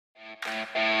Hi,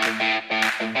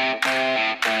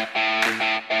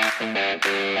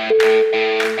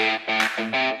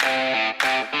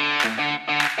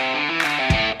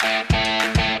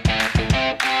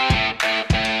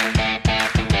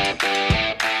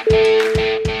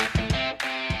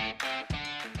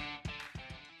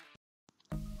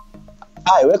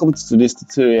 welcome to today's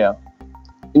tutorial.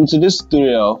 In today's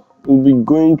tutorial, we'll be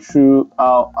going through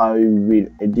how I will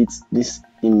edit this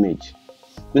image.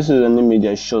 This is an image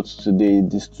I shot today in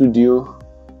the studio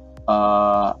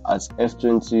at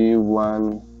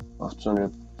f21 of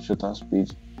 200 shutter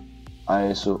speed,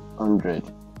 ISO 100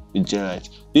 with Gerard.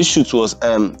 This shoot was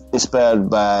inspired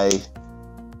by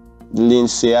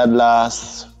Lindsay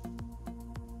Adler's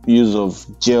use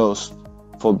of gels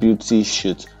for beauty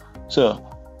shoot. So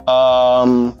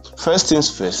first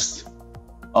things first,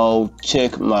 I'll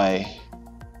check my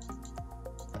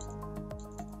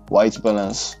white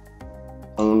balance.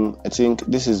 I think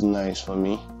this is nice for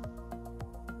me.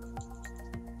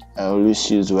 I always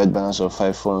use white balance of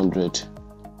 5400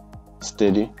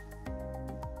 steady,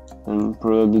 and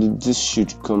probably this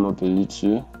should come up a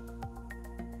little.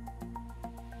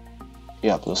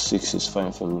 Yeah, +6 is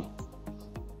fine for me.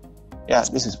 Yeah,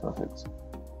 this is perfect.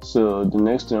 So the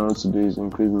next thing I want to do is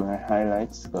increase my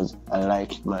highlights, because I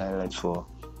like my highlights for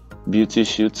beauty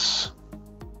shoots.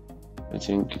 I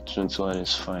think 21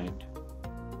 is fine.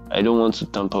 I don't want to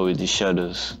tamper with the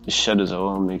shadows. The shadows are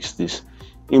what makes this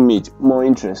image more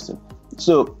interesting.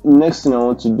 So next thing I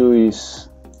want to do is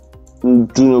do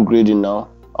no grading now.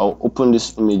 I'll open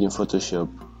this image in Photoshop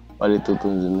while it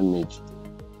opens an image.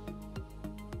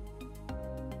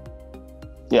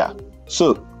 Yeah,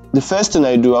 so the first thing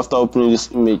I do after opening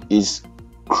this image is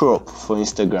crop for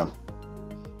Instagram.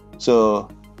 So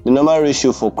the normal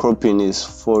ratio for cropping is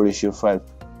 4:5.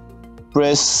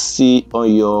 Press C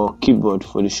on your keyboard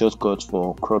for the shortcut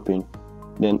for cropping.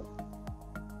 Then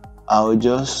I'll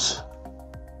just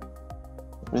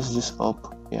raise this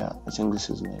up. Yeah, I think this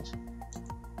is nice.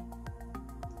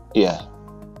 Yeah.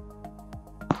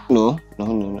 No.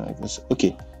 I guess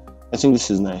okay. I think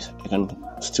this is nice. I can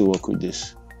still work with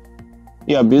this.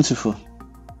 Yeah, beautiful.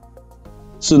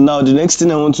 So now the next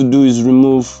thing I want to do is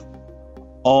remove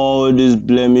all these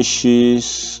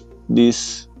blemishes,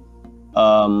 these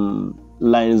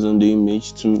lines on the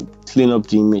image, to clean up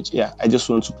the image. Yeah, I just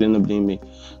want to clean up the image.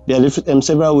 There are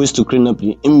several ways to clean up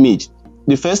the image.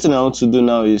 The first thing I want to do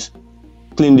now is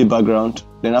clean the background.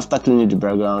 Then after cleaning the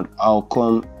background, I'll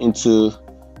come into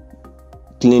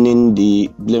cleaning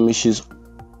the blemishes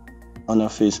on her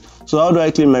face. So how do I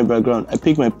clean my background? I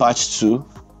pick my patch tool,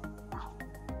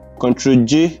 Ctrl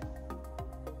J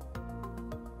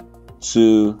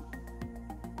to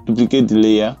duplicate the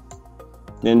layer,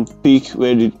 then pick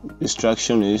where the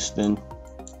extraction is, then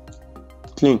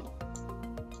clean.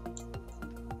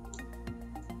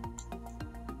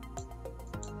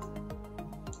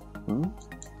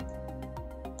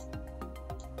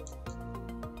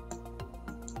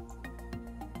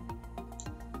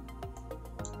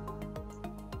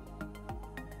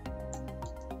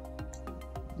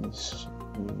 This,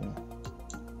 yeah.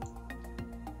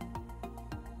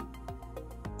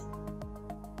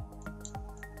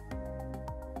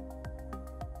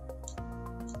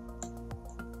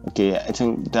 Okay, I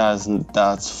think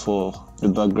that's for the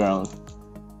background,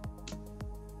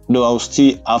 though I'll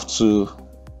still have to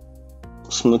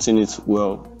smoothen it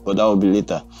well, but that will be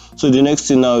later. So the next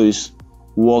thing now is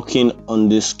working on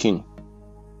the skin,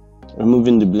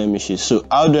 removing the blemishes. So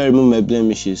how do I remove my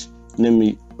blemishes? Let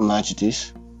me match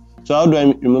this. So how do I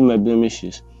remove my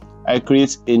blemishes? I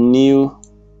create a new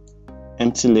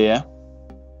empty layer,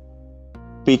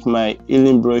 pick my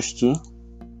healing brush tool,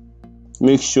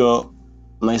 make sure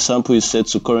my sample is set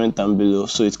to current and below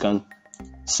so it can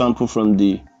sample from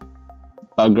the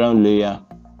background layer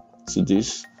to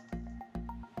this.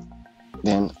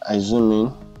 Then I zoom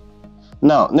in.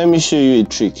 Now let me show you a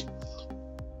trick.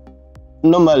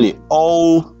 Normally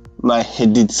all my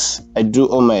edits, I do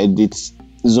all my edits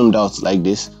zoomed out like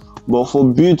this, but for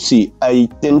beauty I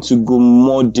tend to go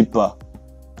more deeper,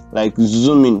 like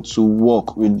zooming to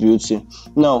work with beauty.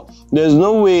 Now there's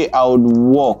no way I would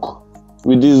work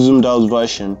with this zoomed out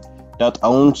version that I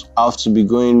won't have to be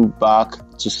going back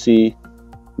to see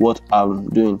what I'm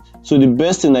doing. So the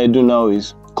best thing I do now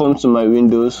is come to my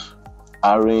windows,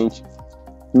 arrange,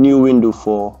 new window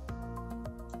for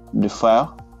the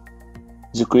file.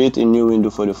 To create a new window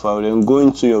for the file, then go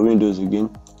into your windows again,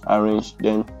 arrange,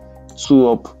 then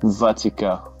tool up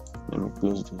vertical. Let me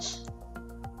close this.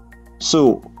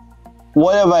 So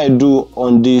whatever I do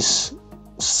on this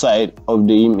side of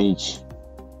the image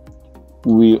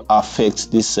will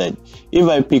affect this side. If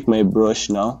I pick my brush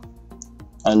now,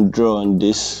 and draw on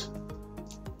this,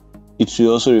 it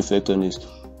will also reflect on this.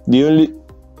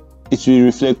 It will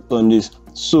reflect on this.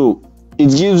 So it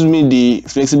gives me the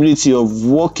flexibility of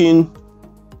working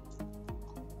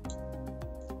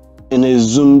in a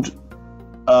zoomed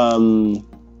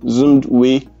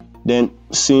way, then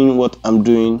seeing what I'm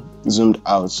doing zoomed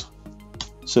out.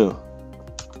 So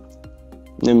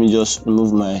let me just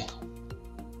remove my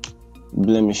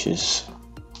blemishes.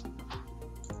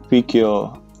 Pick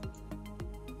your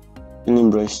filling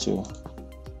brush tool,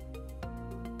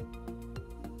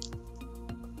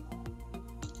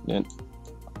 then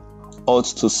Alt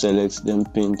to select, then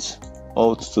paint,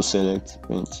 Alt to select,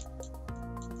 paint.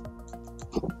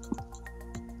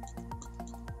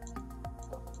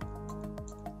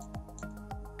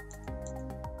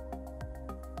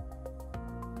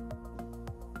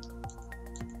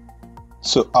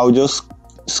 So I'll just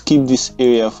skip this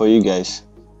area for you guys,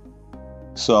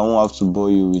 so I won't have to bore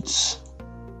you with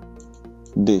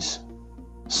this.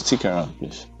 Stick around,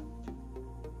 please.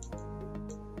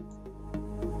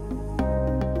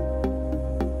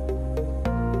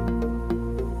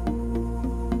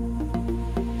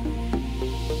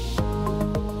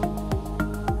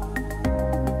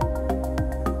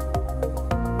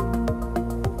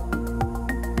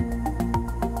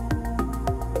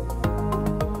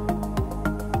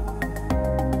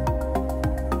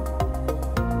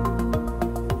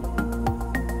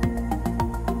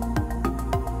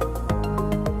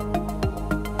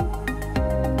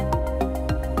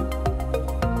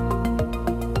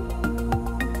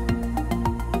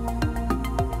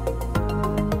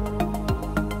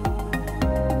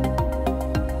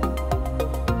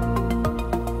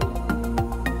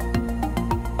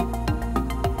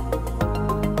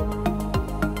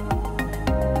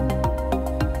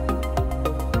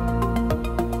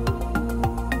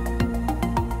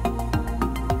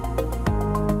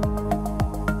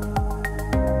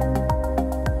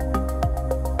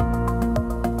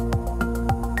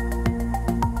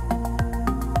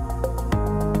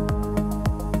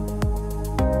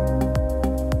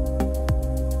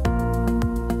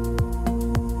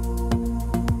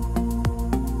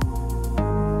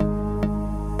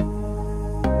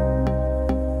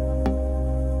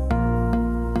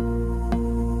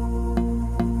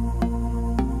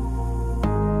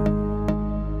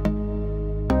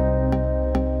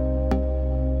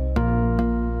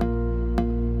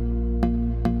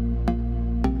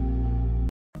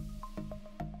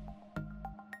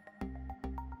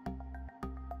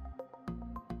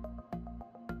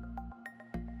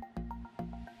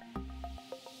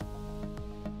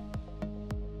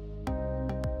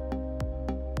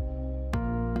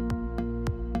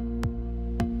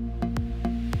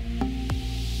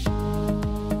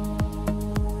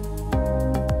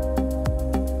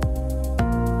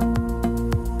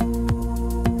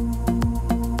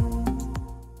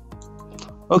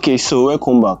 Okay, so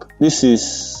welcome back.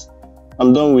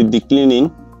 I'm done with the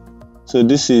cleaning. So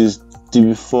this is the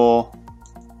before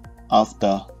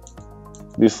after.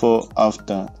 Let's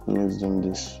zoom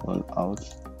this one out.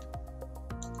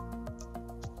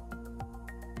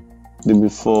 The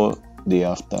before, the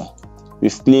after.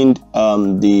 We've cleaned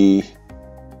we've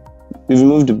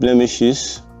removed the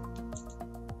blemishes.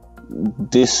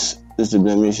 This is the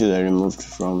blemishes I removed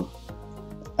from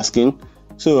our skin.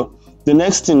 So the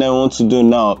next thing I want to do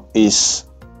now is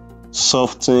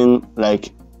soften,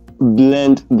 like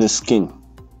blend the skin.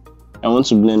 I want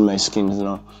to blend my skin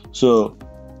now. So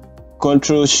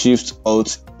Ctrl Shift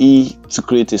Alt E to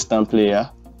create a stamp layer.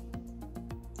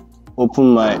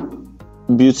 Open my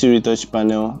beauty retouch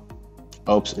panel,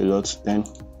 helps a lot. Then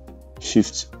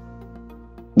Shift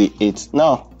the 8.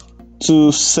 Now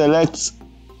to select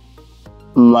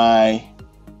my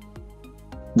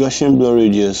Gaussian blur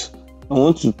radius, I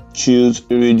want to choose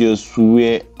a radius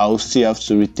where I'll still have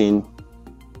to retain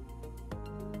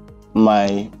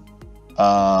my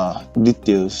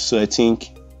details. So I think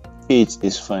 8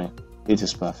 is fine. 8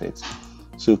 is perfect.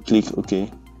 So click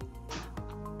OK.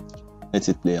 Let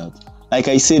it play out. Like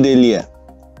I said earlier,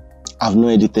 I've not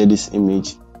edited this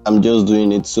image. I'm just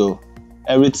doing it. So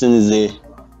everything is a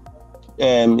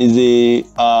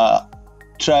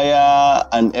trial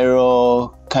and error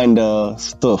kind of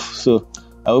stuff. So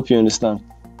I hope you understand.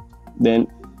 Then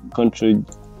control.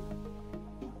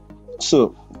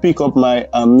 So pick up my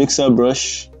mixer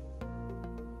brush.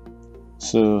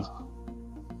 So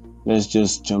let's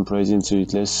just jump right into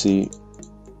it. Let's see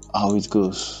how it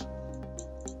goes.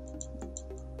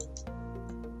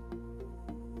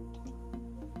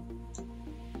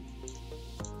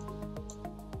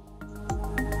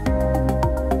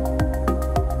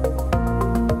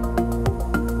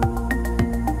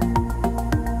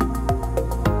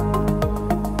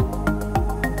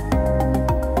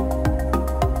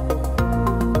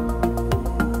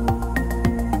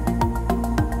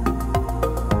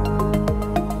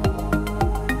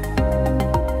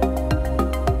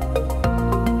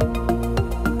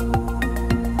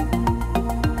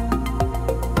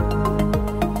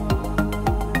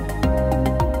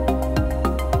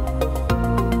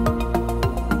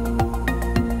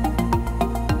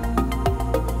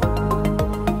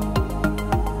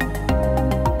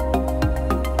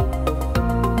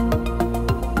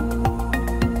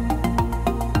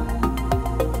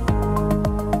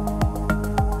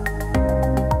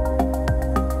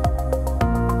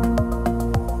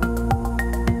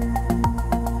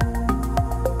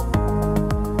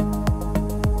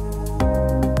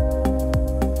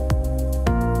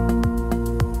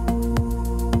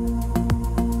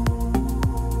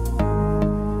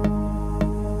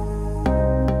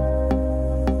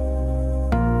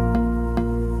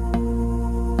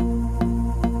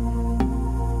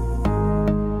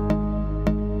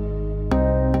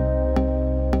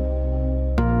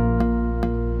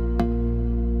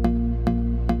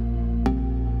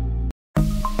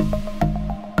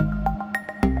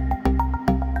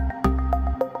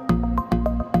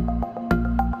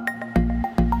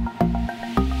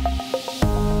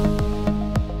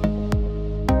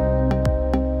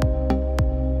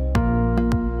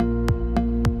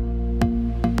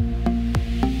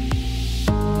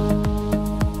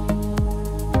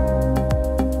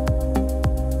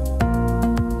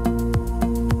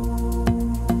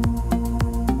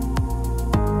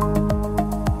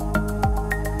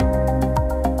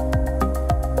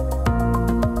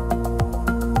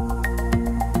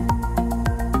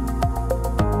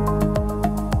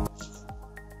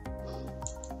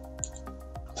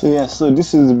 So yeah, so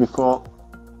this is the before,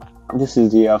 this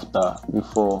is the after,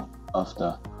 before,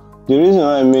 after. The reason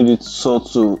why I made it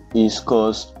subtle is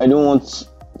because I don't want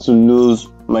to lose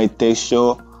my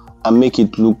texture and make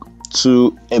it look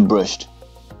too airbrushed.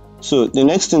 So the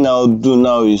next thing I'll do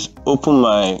now is open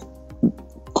my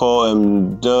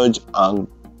dodge and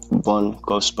burn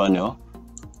curve panel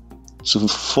to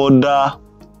further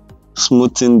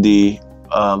smoothen the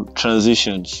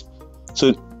transitions.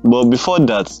 So but before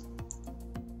that,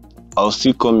 I'll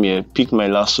still come here, pick my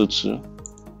lasso tool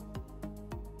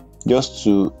just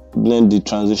to blend the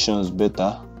transitions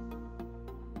better.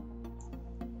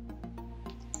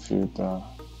 Filter,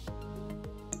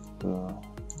 blur,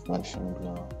 version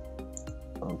blur.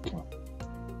 Okay.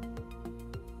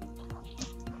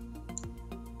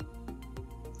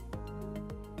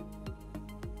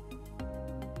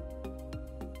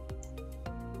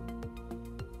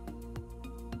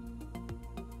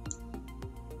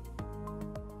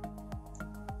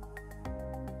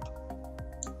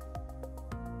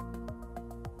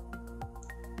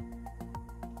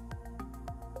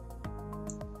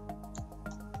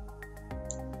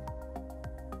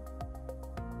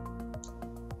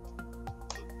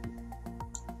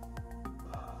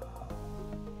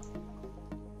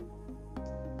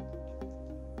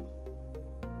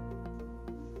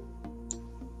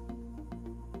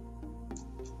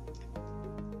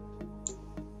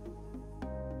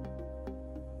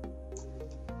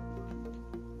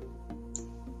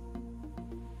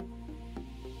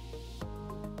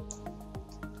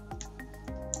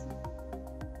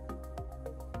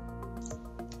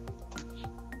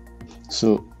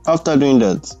 So after doing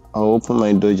that, I'll open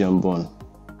my dodge and burn.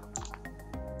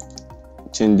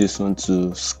 Change this one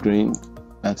to screen,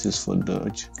 that is for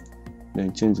dodge.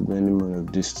 Then change the blending mode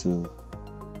of this to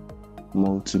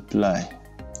multiply.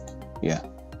 Yeah.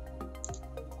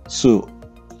 So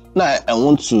now I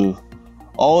want to,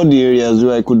 all the areas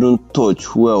where I couldn't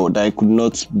touch well, that I could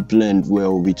not blend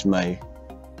well with my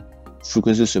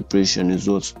frequency separation, is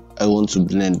what I want to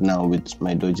blend now with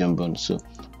my dodge and burn. So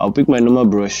I'll pick my normal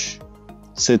brush,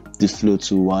 set the flow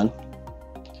to 1.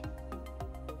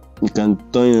 You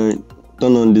can turn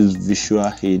on this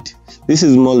visual aid. This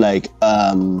is more like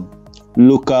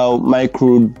local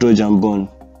micro dodge and burn,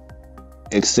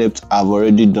 except I've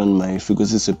already done my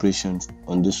frequency separation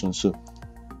on this one. So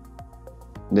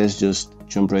let's just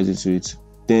jump right into it.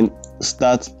 Then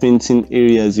start painting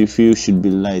areas you feel should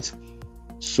be light,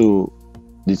 so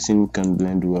the thing can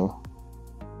blend well,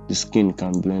 the skin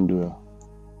can blend well.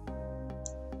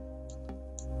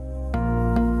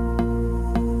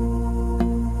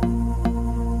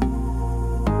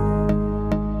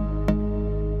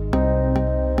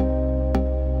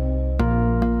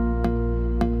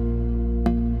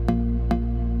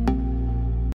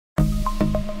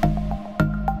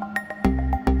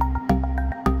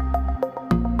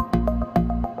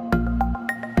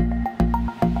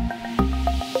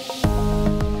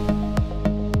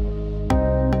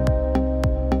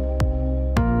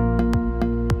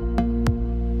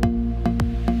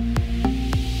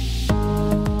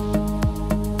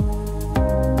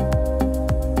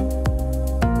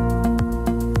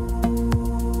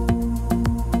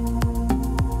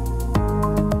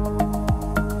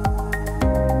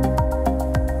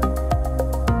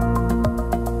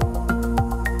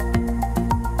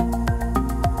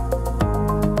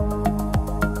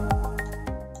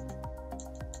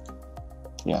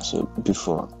 Yeah, so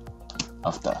before,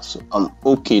 after. So I'm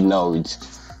okay now with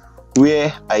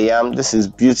where I am. This is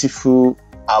beautiful.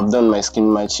 I've done my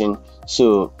skin matching.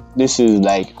 So this is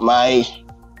like my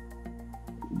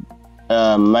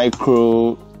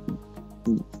micro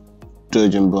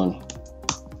dodge and burn.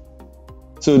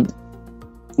 So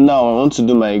now I want to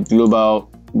do my global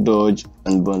dodge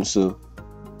and burn. So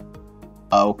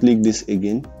I'll click this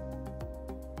again,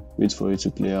 wait for it to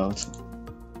play out,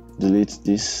 delete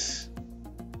this.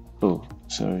 Oh,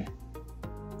 sorry.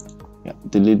 Yeah,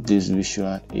 delete this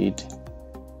visual aid.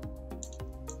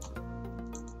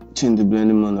 Change the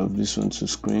blending mode of this one to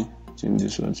screen. Change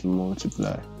this one to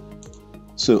multiply.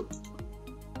 So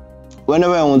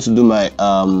whenever I want to do my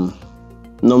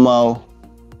normal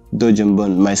dodge and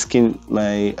burn, my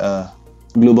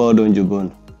global dodge and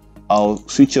burn, I'll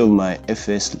switch off my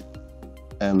FS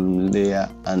layer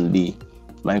and the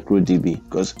micro dB,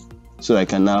 because so I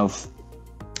can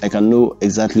know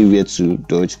exactly where to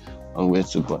dodge and where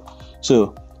to burn.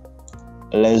 So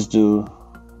let's do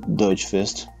dodge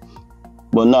first,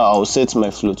 but now I'll set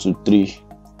my flow to 3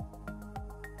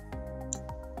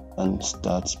 and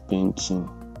start painting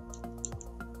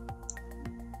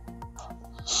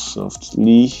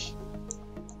softly.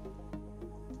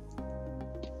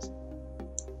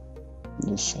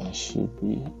 The this side should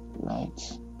be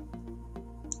light.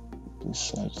 This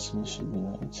side too should be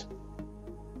light.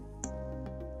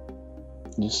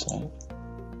 This side.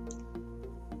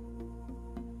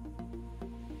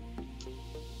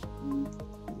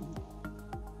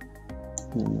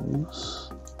 The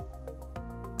nose.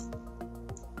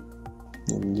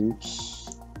 The lips.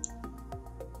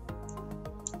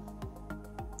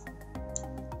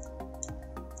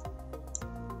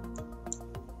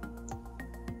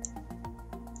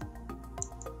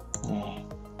 Yeah.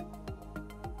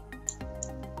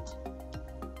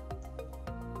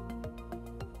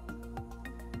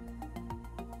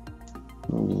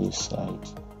 Maybe this side.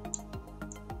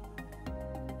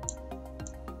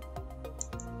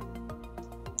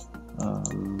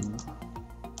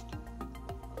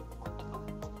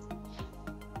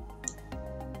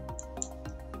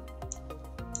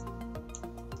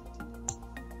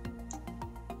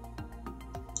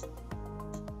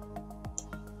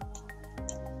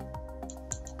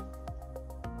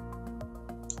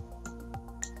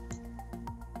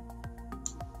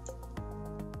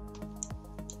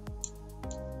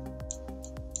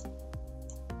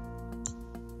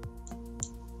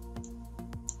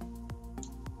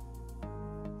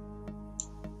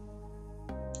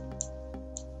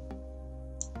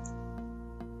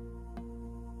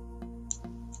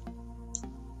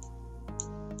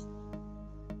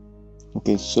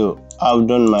 Okay, so I've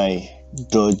done my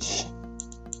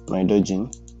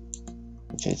dodging,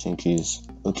 which I think is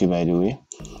okay by the way.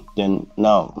 Then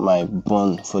now my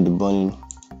burn, for the burning,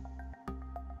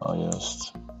 I'll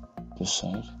just this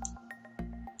side.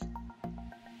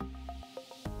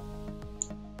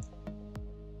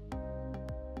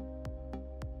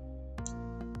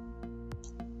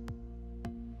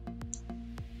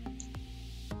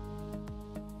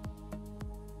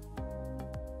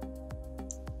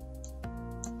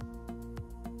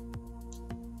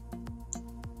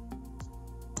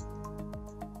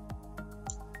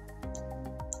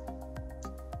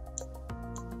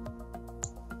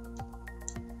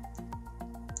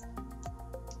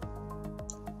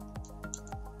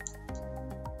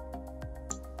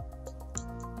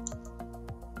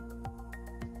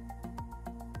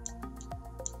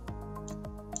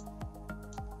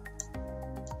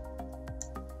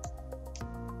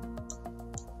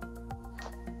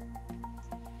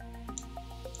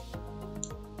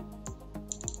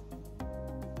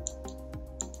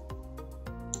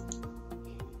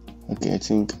 Okay, I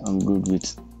think I'm good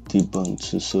with the burn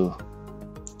too. So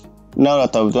now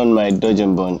that I've done my dodge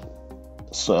and burn,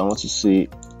 so I want to see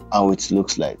how it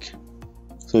looks like.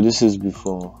 So this is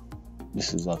before,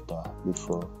 this is after,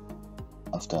 before,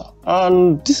 after,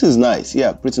 and this is nice.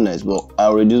 Yeah, pretty nice, but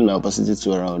I'll reduce my opacity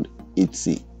to around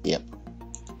 80. Yep,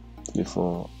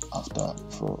 before, after,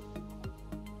 before.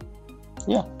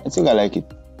 Yeah, I think I like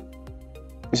it.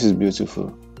 This is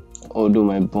beautiful. Although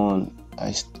my burn,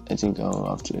 I think I'll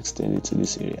have to extend it to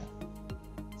this area.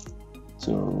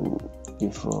 So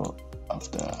before,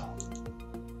 after.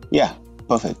 Yeah,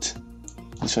 perfect.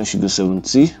 This one should go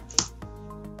 70.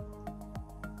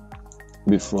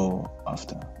 Before,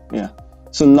 after. Yeah.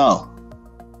 So now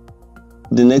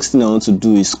the next thing I want to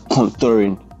do is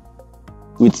contouring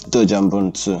with dodge and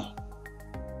burn too.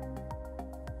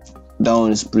 That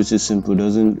one is pretty simple,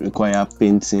 doesn't require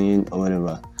painting or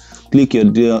whatever. Click your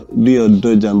do your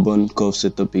dodge and burn curve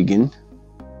setup again.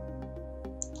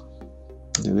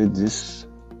 Delete this.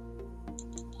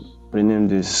 Rename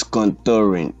this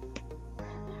contouring.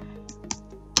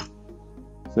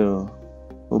 So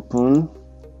open.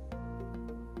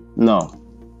 Now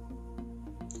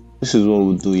this is what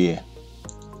we'll do here.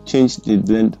 Change the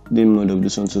blending mode of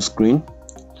this one to screen.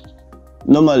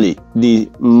 Normally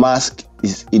the mask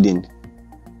is hidden,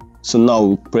 so now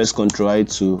we'll press Ctrl I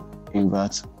to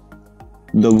invert.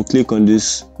 Double click on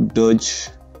this dodge.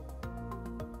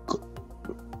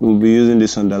 We'll be using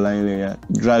this underline layer.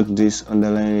 Drag this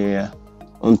underline layer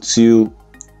until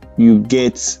you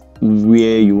get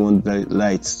where you want the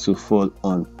light to fall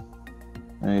on,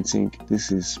 and I think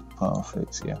this is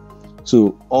perfect. Yeah,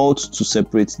 so Alt to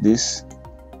separate this.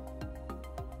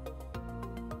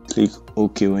 Click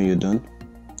OK when you're done.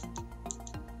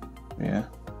 Yeah,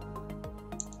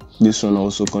 this one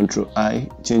also Ctrl I,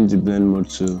 change the blend mode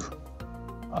to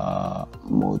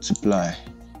multiply.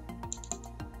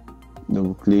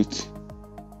 Double click.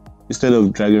 Instead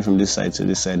of dragging from this side to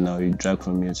this side, now you drag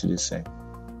from here to this side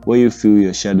where you feel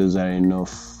your shadows are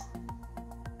enough.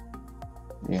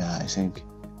 Yeah, I think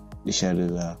the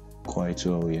shadows are quite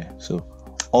well here. So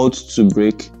Alt to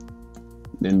break,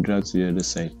 then drag to the other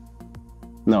side.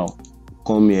 Now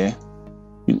come here.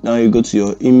 Now you go to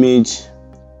your image,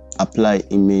 apply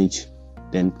image,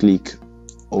 then click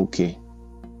OK.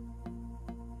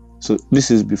 So this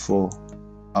is before,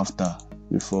 after,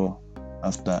 before,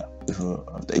 after, before,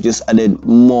 after. It just added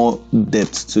more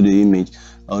depth to the image,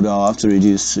 although I'll have to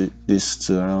reduce this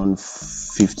to around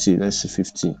 50. Let's say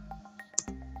 50.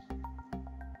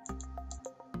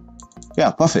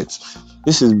 Yeah, perfect.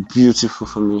 This is beautiful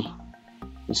for me.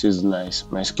 This is nice.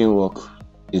 My skin work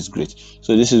is great.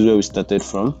 So this is where we started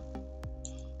from.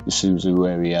 This is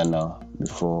where we are now,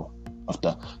 before,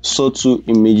 after. Subtle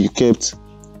image you kept.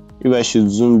 If I should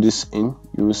zoom this in,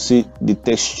 you will see the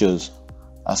textures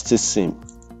are still same.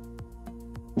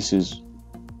 This is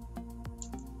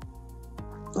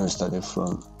where I started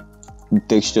from. The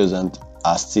textures and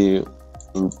are still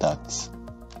intact.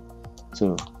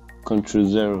 So Ctrl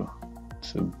 0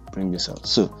 to bring this out.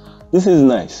 So this is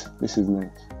nice. This is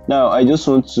nice. Now I just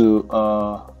want to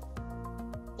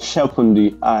sharpen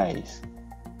the eyes.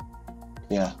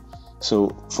 Yeah. So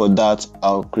for that,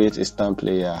 I'll create a stamp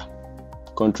layer.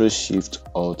 Ctrl Shift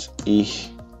Alt E.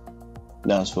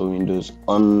 That's for Windows.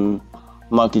 On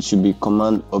Mac it should be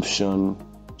Command Option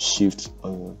Shift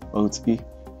Alt E.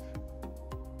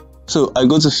 So I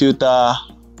go to filter,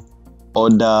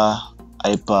 order,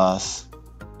 eye pass.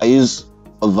 I use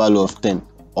a value of 10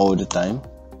 all the time.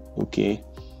 Okay.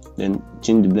 Then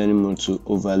change the blending mode to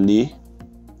overlay.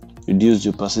 Reduce the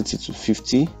opacity to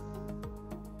 50.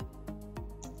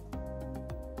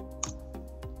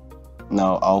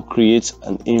 Now I'll create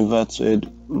an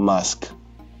inverted mask.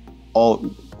 Or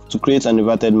to create an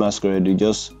inverted mask already,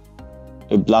 just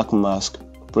a black mask,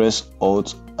 press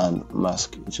Alt and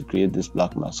mask to create this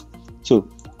black mask. So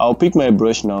I'll pick my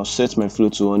brush now, set my flow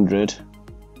to 100,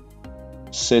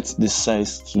 set the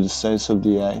size to the size of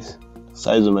the eyes,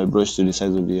 size of my brush to the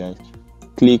size of the eyes.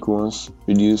 Click once,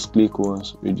 reduce, click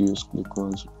once, reduce, click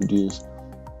once, reduce.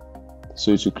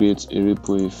 So it will create a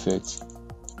ripple effect.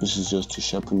 This is just to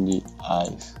sharpen the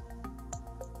eyes.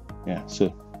 Yeah,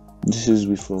 so this is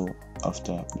before,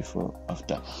 after, before,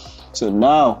 after. So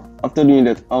now, after doing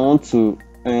that, I want to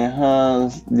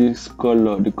enhance this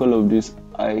color, the color of this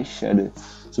eyeshadow,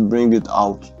 to bring it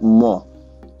out more.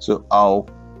 So I'll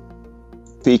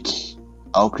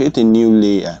create a new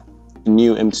layer, a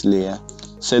new empty layer,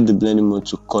 set the blending mode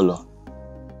to color.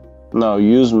 Now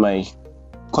use my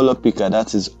color picker,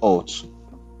 that is Alt,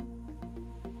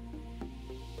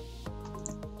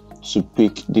 to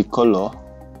pick the color.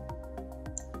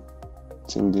 I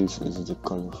think this is the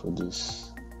color for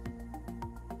this.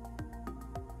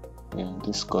 Yeah,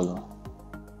 this color.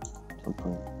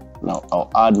 Okay. Now I'll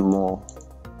add more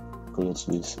color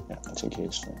to this. Yeah, I think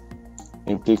it's fine.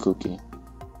 And click OK.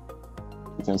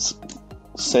 You can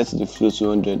set the flow to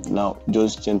 100. Now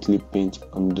just gently paint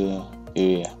on the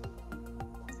area.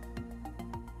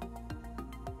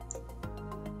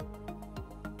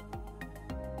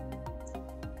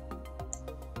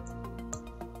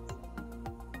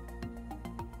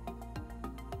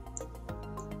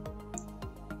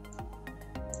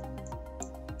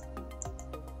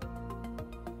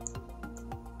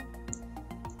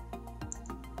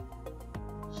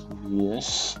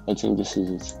 Yes, I think this is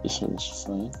it. This one is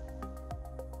fine.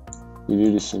 You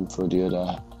do the same for the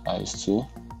other eyes too.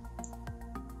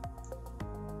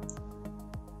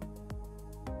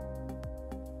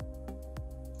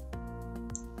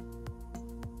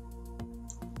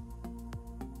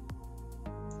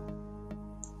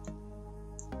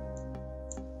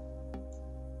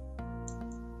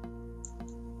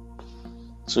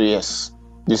 So yes,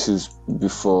 this is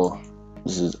before,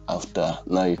 this is after.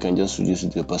 Now you can just reduce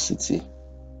the opacity.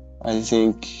 I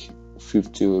think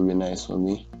 50 will be nice for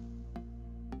me.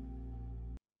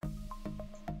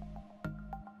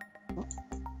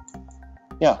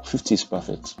 Yeah, 50 is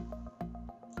perfect.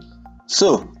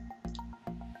 So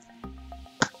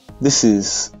this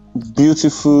is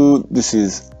beautiful, this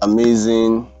is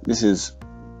amazing, this is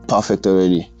perfect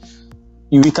already.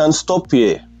 We can stop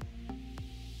here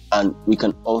and we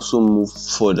can also move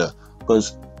further,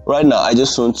 because right now I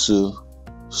just want to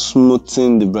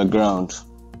smoothen the background.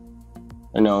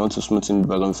 And I want to smoothen the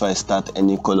background before I start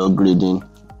any color grading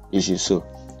issue. So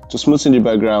to smoothen the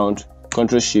background,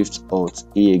 Ctrl Shift Alt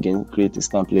E again, create a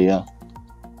stamp layer.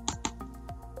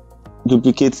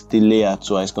 Duplicate the layer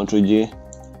twice, Ctrl J,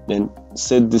 then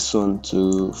set this one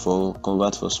to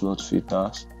convert for smooth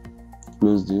filters.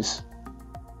 Close this.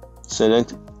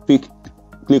 Select,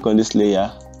 click on this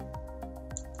layer.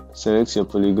 Select your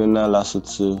polygonal lasso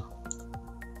tool.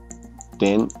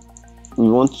 Then we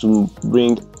want to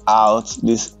bring out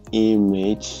this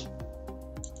image.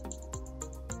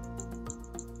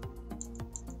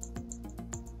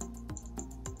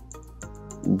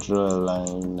 Draw a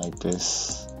line like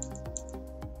this.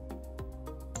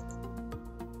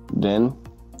 Then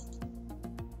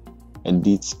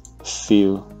edit,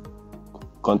 fill,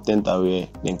 content aware,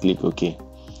 then click OK.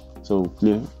 So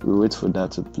we wait for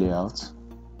that to play out.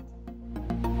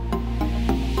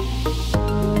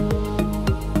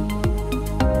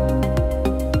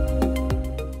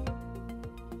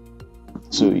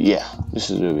 So yeah, this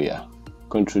is where we are.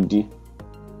 Ctrl D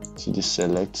to the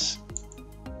select.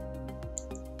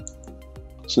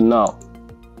 So now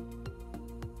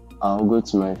I'll go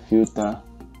to my filter,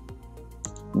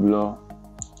 blur,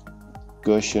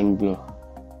 Gaussian blur.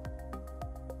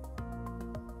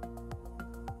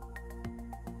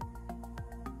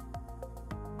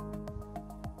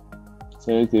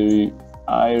 Select the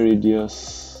eye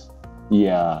radius,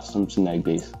 yeah, something like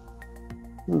this.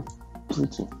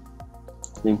 Pretty.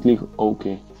 Then click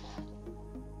OK.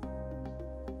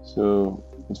 So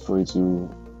it's for it to.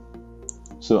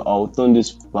 So I'll turn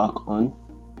this back on.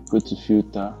 Go to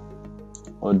filter,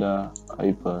 other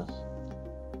hypers.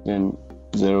 Then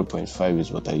 0.5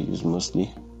 is what I use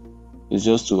mostly. It's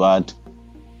just to add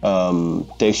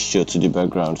texture to the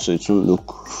background, so it won't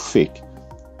look fake.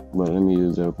 But let me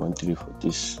use 0.3 for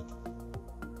this.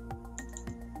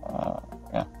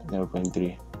 Yeah,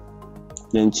 0.3.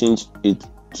 Then change it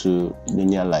to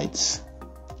linear lights.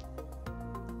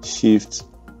 Shift.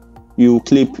 You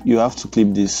have to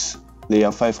clip this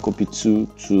layer 5 copy 2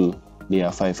 to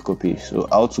layer 5 copy. So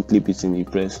how to clip it in, you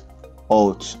press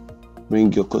Alt,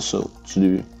 bring your cursor to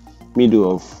the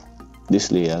middle of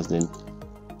these layers, then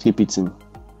clip it in.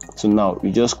 So now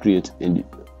you just create a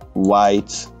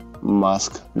white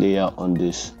mask layer on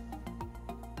this.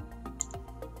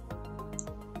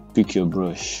 Pick your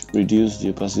brush, reduce the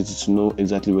opacity to know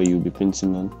exactly where you'll be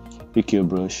painting on. Pick your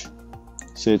brush,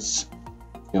 set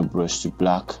your brush to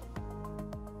black,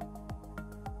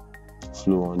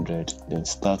 flow 100, then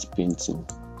start painting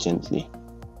gently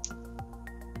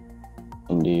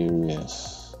on the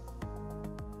areas.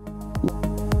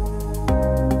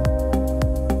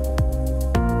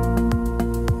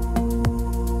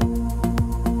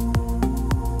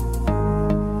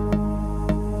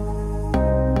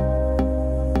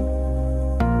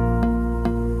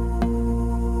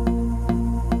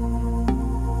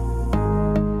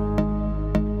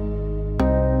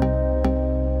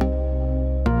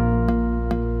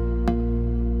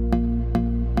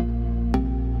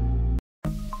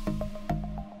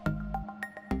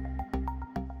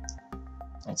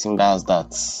 I think that's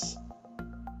that.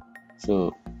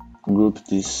 So group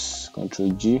this,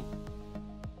 Ctrl G,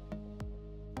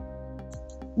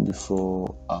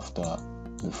 before, after,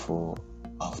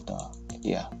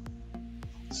 yeah.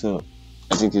 So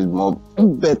I think it's more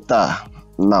better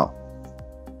now.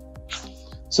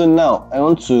 So now I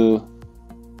want to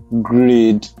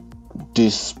grade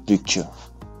this picture.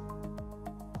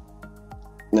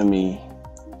 Let me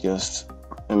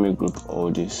group all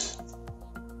this.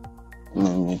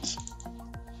 Name it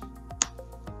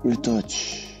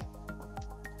retouch.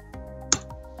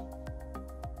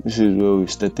 This is where we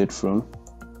started from.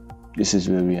 This is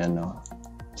where we are now.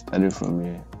 Started from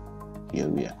here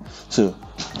we are. So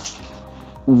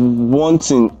one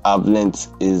thing I've learned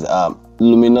is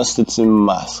luminosity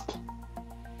mask.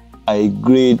 I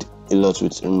grade a lot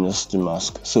with luminosity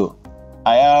mask. So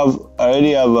I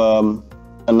already have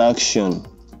an action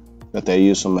that I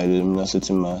use on my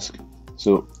luminosity mask.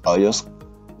 So I'll just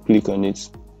click on it.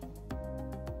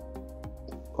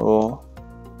 Or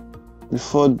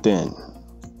before then,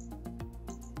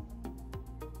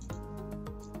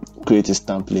 create a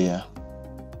stamp layer.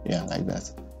 Yeah, like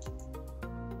that.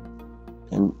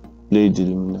 And play the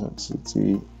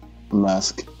luminosity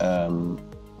mask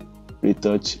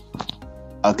retouch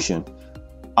action.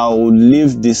 I'll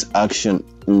leave this action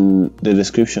in the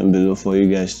description below for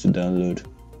you guys to download.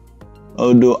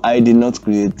 Although I did not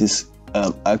create this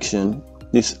action,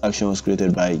 this action was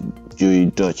created by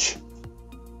Retouch.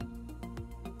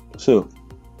 So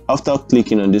after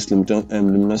clicking on this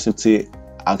luminosity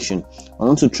action, I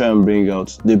want to try and bring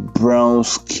out the brown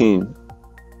skin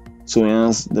to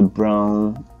enhance the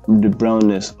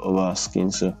brownness of our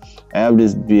skin. So I have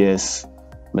this BS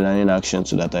melanin action,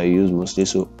 so that I use mostly,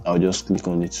 so I'll just click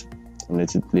on it and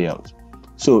let it play out.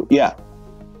 So yeah,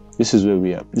 this is where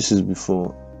we are. This is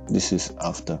before, this is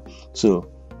after. So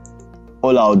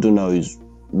all I'll do now is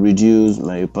reduce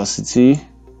my opacity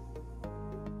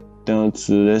down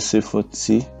to, let's say,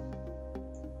 40.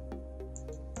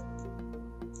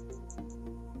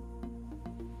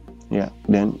 Yeah,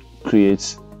 then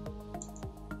create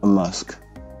a mask.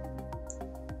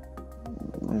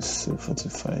 Let's say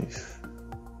 45.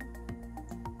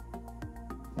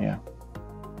 Yeah.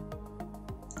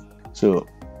 So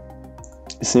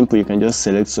it's simple. You can just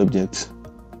select subject,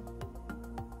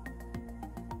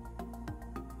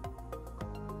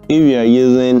 if you are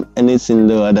using anything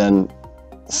lower than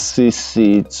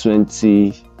CC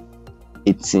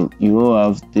 2018, you will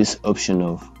have this option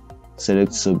of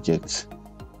select subject.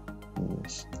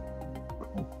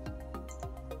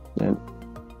 Then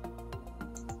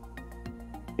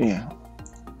yeah,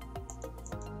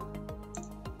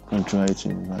 can try it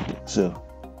in value. So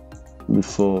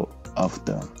before,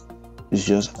 after, it's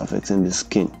just affecting the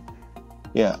skin.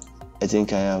 Yeah, I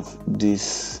think I have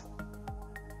this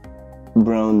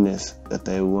brownness that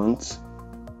I want.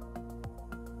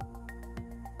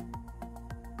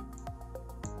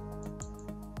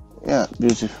 Yeah,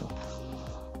 beautiful.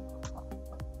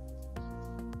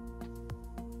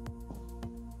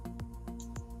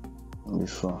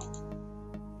 Before,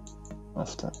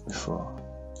 after, before,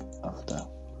 after.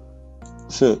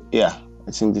 So yeah,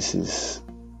 I think this is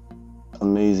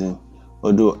amazing.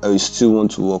 Although I still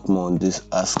want to work more on this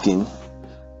skin,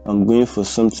 I'm going for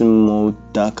something more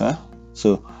darker.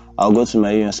 So I'll go to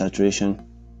my hue and saturation,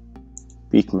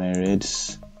 pick my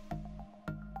reds,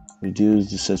 reduce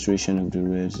the saturation of the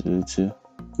reds a little.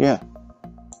 Yeah,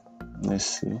 let's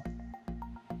see.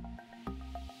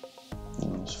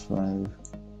 -5,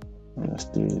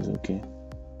 -3 is okay.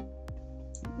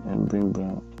 And bring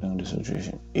down the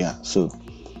saturation. Yeah, so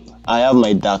I have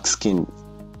my dark skin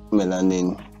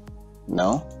melanin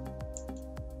now.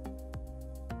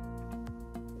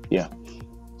 Yeah,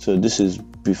 so this is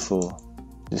before,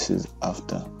 this is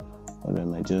after. Or I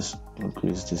might just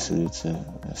increase this a little.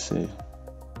 Let's say,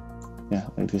 yeah,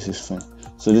 like this is fine.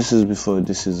 So this is before,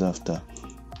 this is after.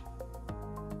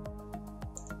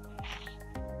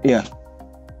 Yeah,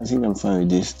 I think I'm fine with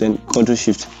this. Then Ctrl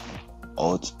Shift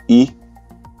Alt E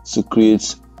to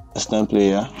create a stamp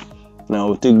layer. Now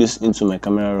I'll take this into my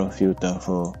camera raw filter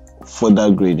for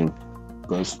further grading,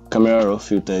 because camera raw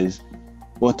filter is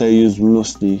what I use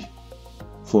mostly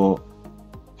for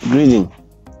grading.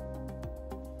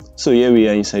 So here we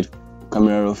are inside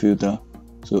camera raw filter.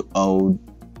 So I would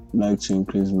like to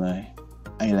increase my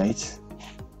highlight,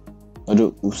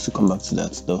 although we'll still come back to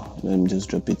that though. Let me just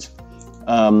drop it.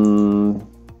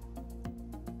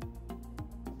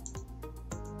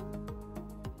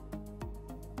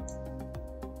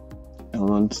 I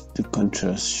want the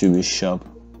contrast should be sharp,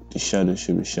 the shadow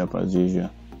should be sharp as usual,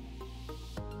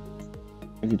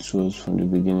 like it was from the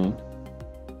beginning.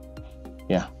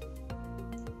 Yeah,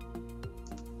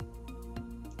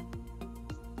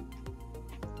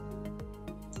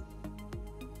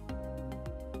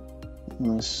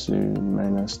 let's see,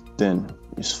 -10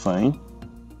 is fine.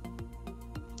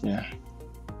 Yeah,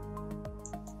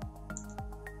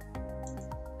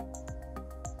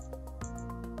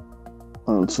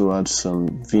 I want to add some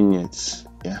vignettes.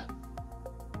 Yeah,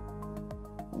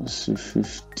 let's see,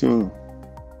 15.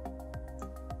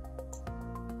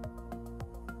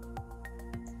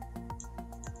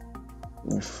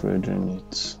 Refreshing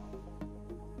it.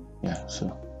 Yeah,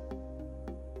 so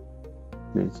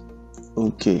great.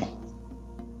 Okay,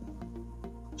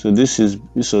 so this was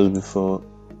before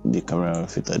the camera raw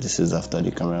filter, this is after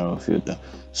the camera raw filter.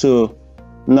 So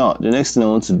now the next thing I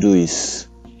want to do is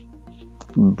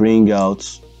bring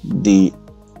out the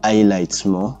highlights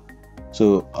more.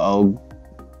 So I'll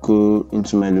go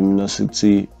into my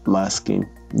luminosity masking,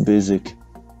 basic,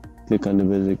 click on the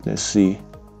basic. Let's see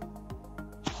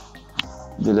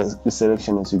the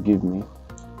selection that you give me.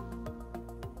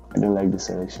 I don't like the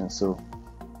selection, so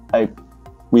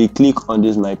we click on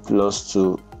this my plus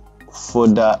to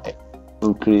further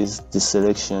increase the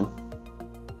selection.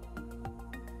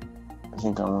 I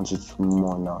think I want it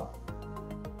more now.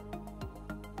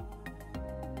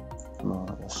 No,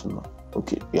 that's more.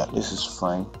 Okay, yeah, this is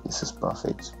fine. This is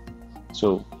perfect.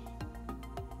 So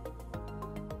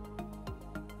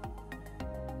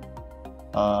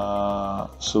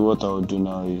what I'll do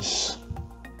now is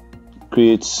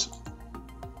create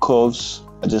curves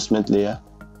adjustment layer.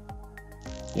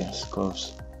 Yes,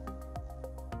 curves.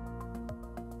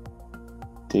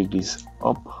 Take this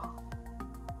up,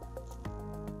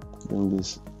 bring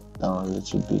this down a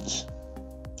little bit.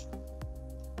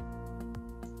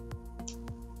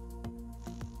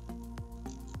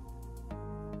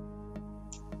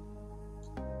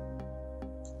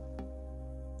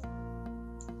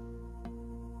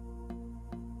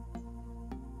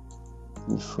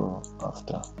 Before,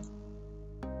 after,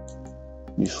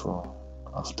 before,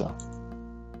 after.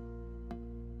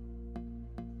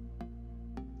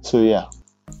 So yeah,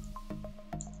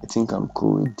 I think I'm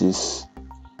cool with this.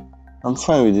 I'm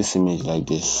fine with this image like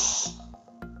this.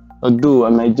 Although I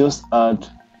might just add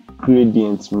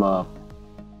gradient map.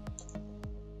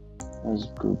 Let's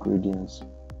go gradients.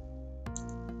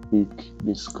 Pick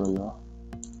this color.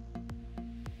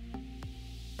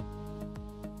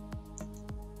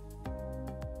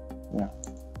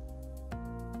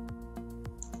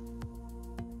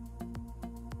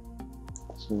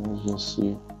 So let's just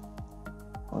see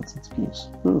what it gives.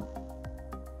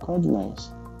 Quite nice.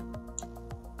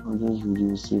 I'll just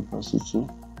reduce the opacity.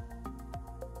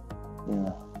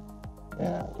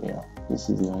 Yeah, this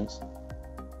is nice.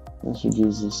 Let's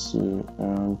reduce this to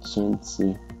around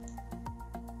 20.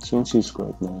 20 is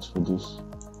quite nice for this.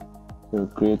 So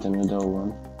create another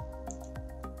one.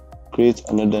 Create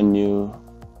another new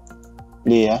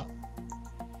layer.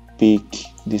 Pick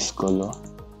this color.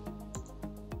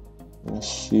 Let's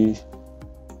see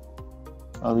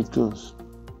how it goes.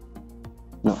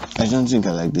 No, I don't think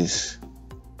I like this.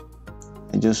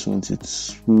 I just want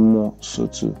it more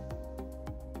subtle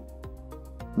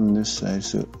on this side,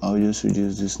 so I'll just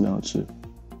reduce this now to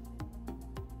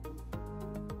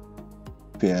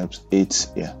perhaps 8.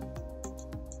 Yeah,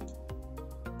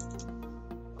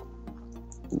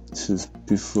 this is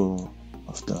before,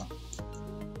 after.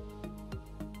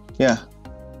 Yeah,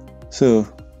 so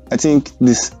I think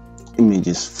this image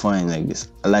is fine like this.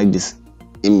 I like this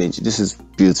image. This is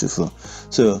beautiful.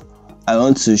 So I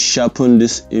want to sharpen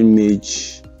this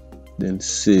image, then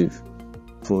save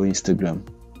for Instagram.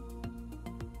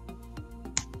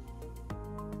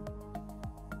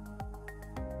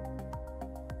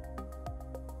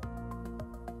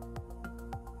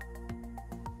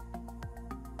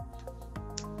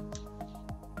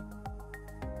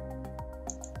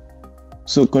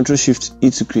 So Ctrl+Shift-E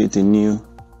to create a new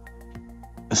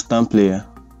stamp layer.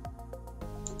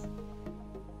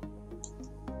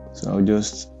 So I'll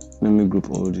just, let me group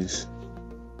all this.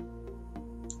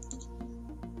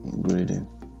 Grading.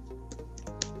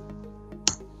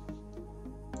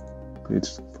 Create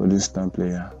for this stamp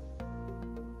layer.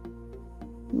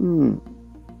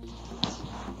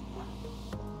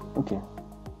 Okay.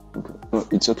 No,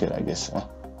 it's okay like this.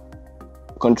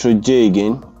 Ctrl+J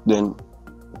again, then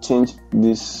change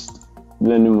this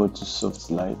blending mode to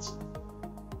soft light.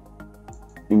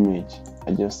 Image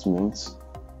adjustments,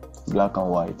 black and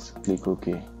white. Click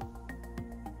OK.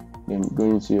 Then go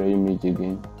into your image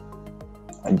again.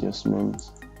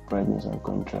 Adjustments, brightness and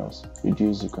contrast.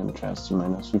 Reduce the contrast to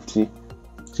 -50.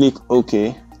 Click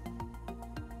OK.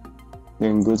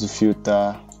 Then go to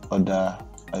filter, order,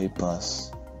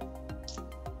 bypass.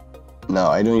 Now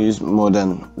I don't use more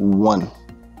than one.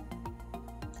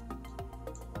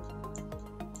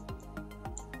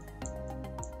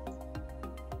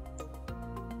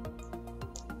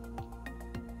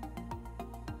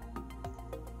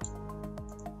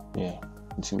 Yeah,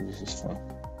 I think this is fine.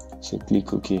 So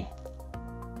click OK.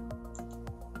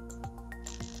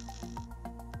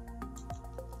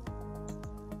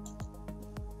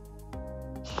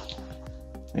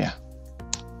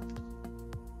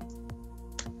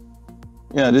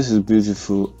 Yeah, this is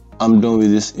beautiful. I'm done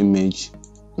with this image.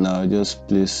 Now I just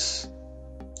place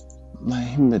my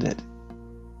embedded.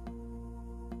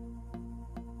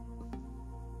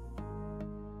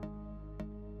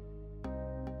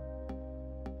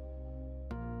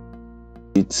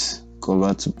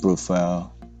 Convert to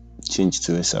profile, change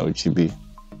to sRGB.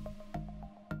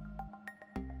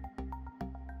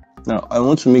 Now I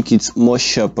want to make it more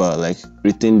sharper, like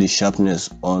retain the sharpness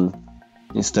on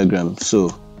Instagram.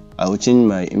 So I will change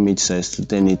my image size to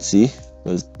 1080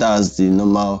 because that's the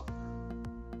normal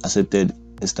accepted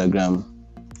Instagram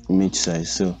image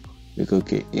size. So like,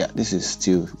 okay, yeah, this is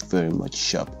still very much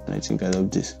sharp, and I think I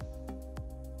love this.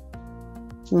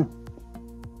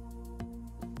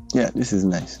 Yeah, this is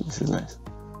nice. This is nice.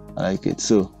 I like it.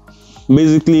 So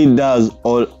basically that's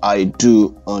all I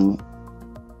do on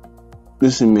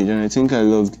this image, and I think I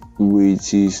love the way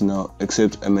it is now,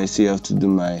 except I might still have to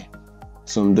do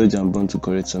some dodge and burn to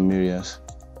correct some areas.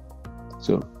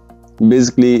 So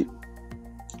basically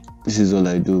this is all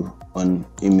I do on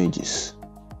images.